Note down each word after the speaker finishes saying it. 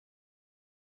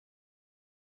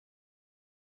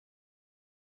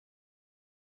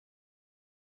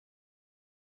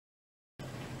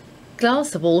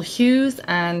Glass of all hues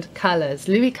and colours.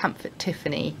 Louis Comfort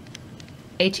Tiffany,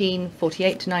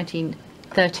 1848 to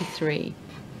 1933.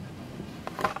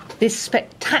 This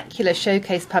spectacular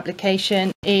showcase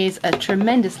publication is a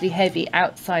tremendously heavy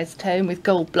outsize tome with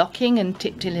gold blocking and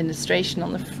tipped illustration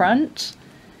on the front.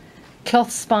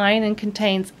 Cloth spine, and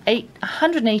contains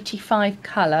 185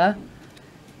 colour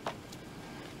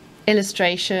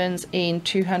illustrations in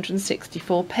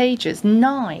 264 pages.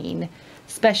 9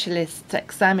 specialists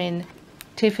examine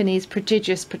Tiffany's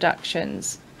prodigious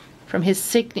productions, from his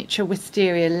signature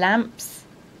wisteria lamps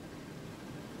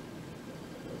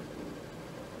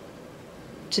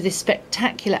to this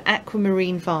spectacular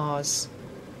aquamarine vase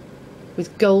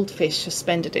with goldfish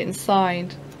suspended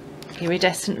inside,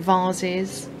 iridescent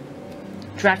vases,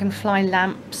 dragonfly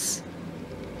lamps,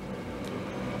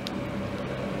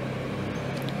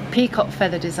 peacock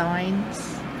feather designs,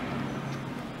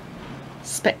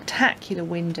 spectacular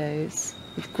windows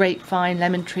with grapevine,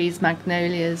 lemon trees,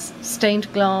 magnolias,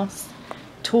 stained glass,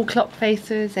 tall clock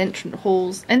faces, entrance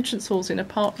halls in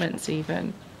apartments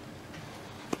even.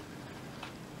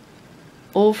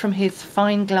 All from his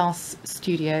fine glass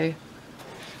studio.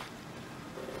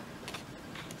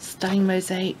 Stunning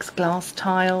mosaics, glass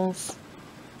tiles,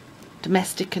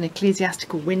 domestic and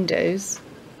ecclesiastical windows.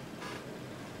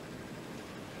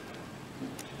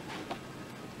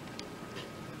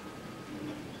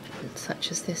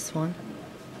 Such as this one.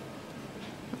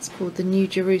 It's called the New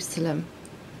Jerusalem.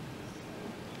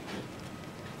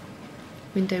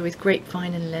 Window with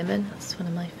grapevine and lemon, that's one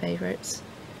of my favourites.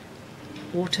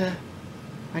 Water,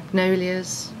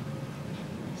 magnolias,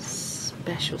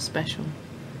 special.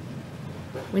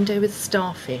 Window with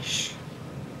starfish.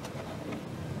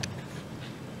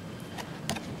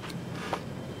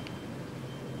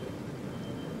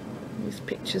 These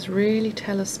pictures really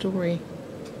tell a story.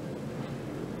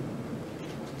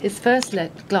 His first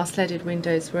glass-leaded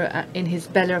windows were in his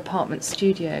Bella apartment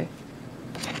studio.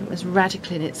 It was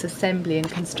radical in its assembly and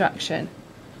construction,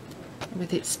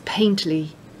 with its painterly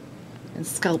and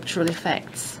sculptural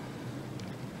effects,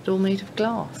 but all made of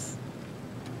glass.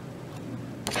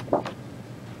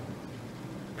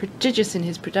 Prodigious in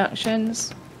his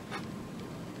productions,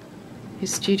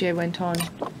 his studio went on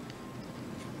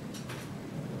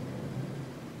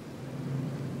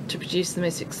to produce the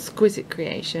most exquisite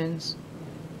creations.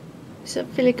 It's a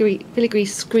filigree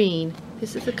screen.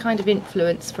 This is the kind of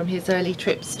influence from his early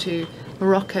trips to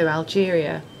Morocco,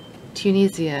 Algeria,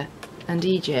 Tunisia and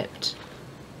Egypt,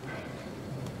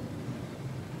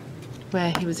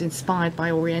 where he was inspired by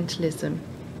Orientalism.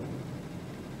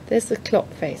 There's the clock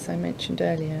face I mentioned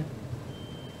earlier.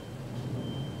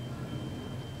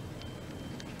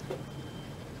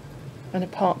 And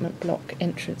apartment block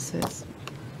entrances.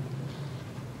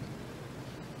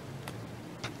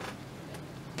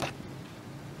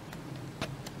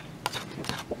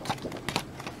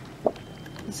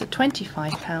 It's a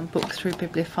 £25 book through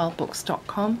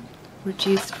bibliophilebooks.com,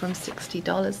 reduced from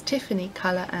 $60. Tiffany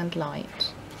Colour and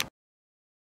Light.